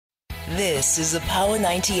This is a Power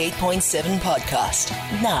 98.7 podcast.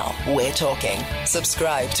 Now we're talking.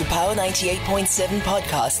 Subscribe to Power 98.7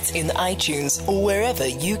 podcasts in iTunes or wherever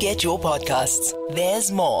you get your podcasts.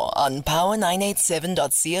 There's more on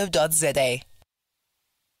power987.co.za.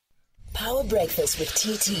 Power Breakfast with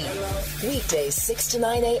TT. Weekdays 6 to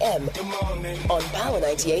 9 a.m. on Power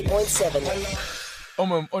 98.7.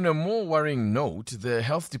 On a more worrying note, the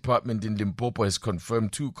health department in Limpopo has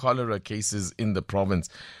confirmed 2 cholera cases in the province.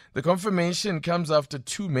 The confirmation comes after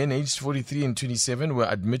 2 men aged 43 and 27 were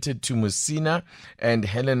admitted to Musina and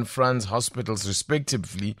Helen Franz hospitals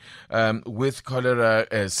respectively with cholera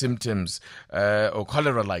symptoms or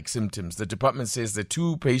cholera-like symptoms. The department says the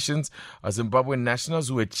 2 patients are Zimbabwean nationals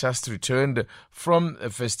who had just returned from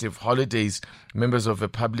festive holidays. Members of the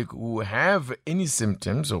public who have any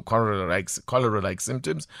symptoms or cholera-like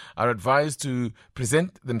symptoms are advised to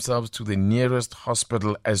present themselves to the nearest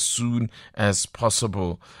hospital as soon as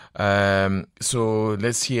possible. So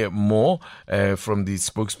let's hear more from the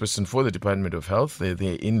spokesperson for the Department of Health. They're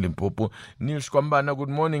in Limpopo. Neil Shkwambana, good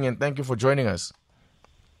morning and thank you for joining us.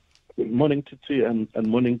 Good morning, Titi, and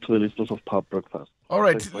morning to the listeners of Power Breakfast. All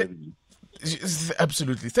right.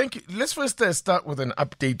 Absolutely. Thank you. Let's first start with an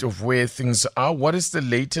update of where things are. What is the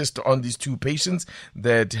latest on these 2 patients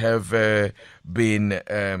that have been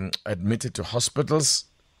admitted to hospitals?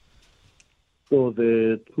 So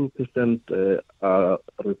the 2 patients are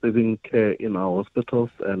receiving care in our hospitals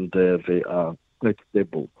and they are quite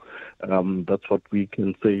stable. That's what we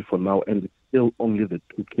can say for now, and it's still only the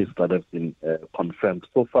 2 cases that have been confirmed.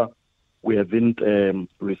 So far, we haven't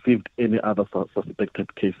received any other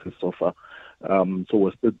suspected cases so far. So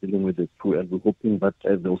we're still dealing with the 2, and we're hoping that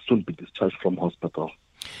they'll soon be discharged from hospital.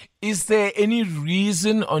 Is there any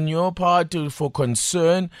reason on your part for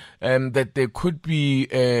concern that there could be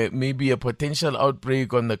maybe a potential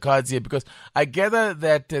outbreak on the cards here? Because I gather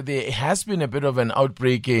that there has been a bit of an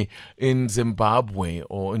outbreak in Zimbabwe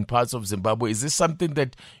or in parts of Zimbabwe. Is this something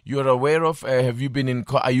that you're aware of? Have you been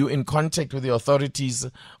are you in contact with the authorities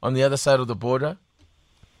on the other side of the border?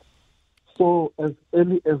 So as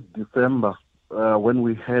early as December, when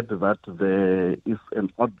we heard that there is an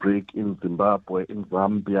outbreak in Zimbabwe, in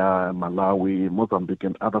Zambia, Malawi, Mozambique,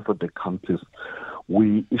 and other SADC countries,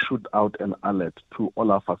 we issued out an alert to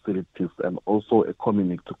all our facilities and also a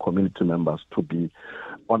communique to community members to be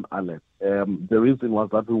on alert. The reason was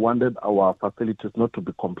that we wanted our facilities not to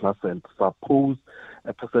be complacent. Suppose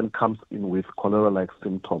a person comes in with cholera-like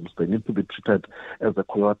symptoms, they need to be treated as a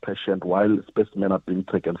cholera patient while specimens are being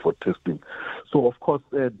taken for testing. So, of course,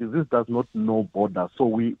 disease does not know borders. So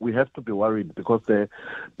we have to be worried because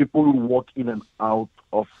people walk in and out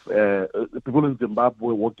of, people in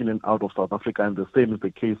Zimbabwe walk in and out of South Africa, and the same is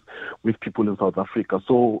the case with people in South Africa.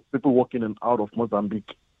 So people walk in and out of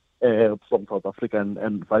Mozambique from South Africa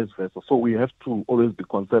and vice versa. So we have to always be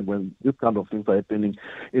concerned when these kind of things are happening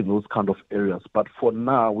in those kind of areas. But for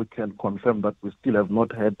now, we can confirm that we still have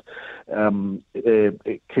not had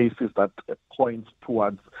cases that point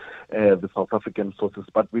towards the South African sources.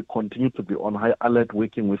 But we continue to be on high alert,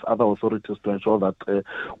 working with other authorities to ensure that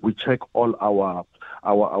we check all our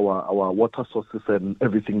water sources and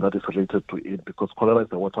everything that is related to it, because cholera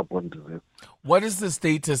is a waterborne disease. What is the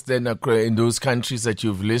status then in those countries that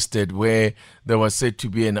you've listed where there was said to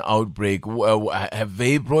be an outbreak? Have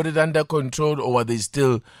they brought it under control, or are they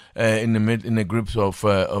still in the grips of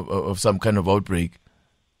some kind of outbreak?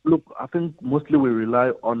 Look, I think mostly we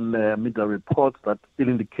rely on media reports that still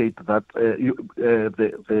indicate that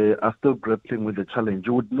they are still grappling with the challenge.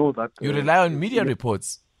 You would know that you rely on media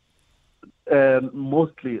reports.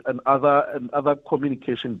 Mostly and other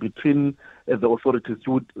communication between the authorities.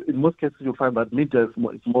 In most cases, you find that media is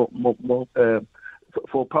more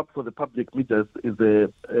for the public. Media is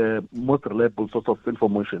the most reliable source of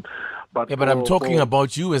information. But I'm talking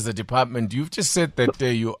about you as a department. You've just said that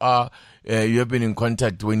you have been in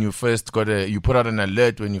contact when you first you put out an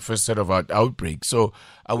alert when you first heard about outbreak. So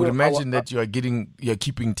I would imagine that you're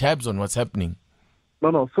keeping tabs on what's happening.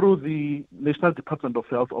 No, through the National Department of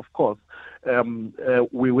Health, of course.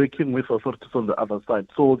 We're working with authorities on the other side.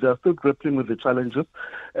 So they are still grappling with the challenges,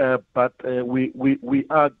 but we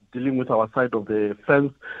are dealing with our side of the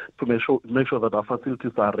fence to make sure that our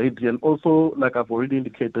facilities are ready, and also, like I've already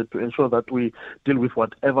indicated, to ensure that we deal with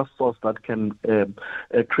whatever source that can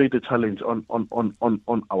create a challenge on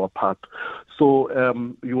our part. So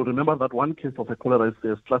you will remember that one case of a cholera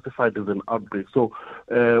is classified as an outbreak. So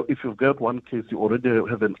if you've got one case, you already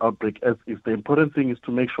have an outbreak. As if the important thing is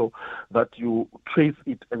to make sure that you trace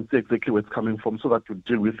it and see exactly where it's coming from, so that you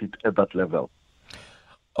deal with it at that level.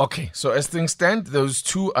 Okay, so as things stand, those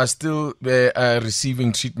 2 are still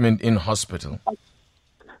receiving treatment in hospital.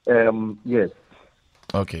 Yes.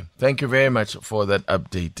 Okay. Thank you very much for that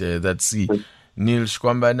update. That's Neil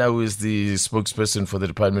Shkwambana, who is the spokesperson for the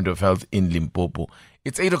Department of Health in Limpopo.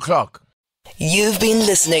 It's 8 o'clock. You've been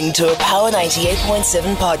listening to a Power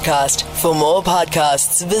 98.7 podcast. For more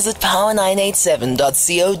podcasts, visit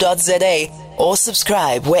power987.co.za or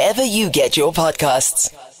subscribe wherever you get your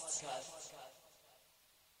podcasts.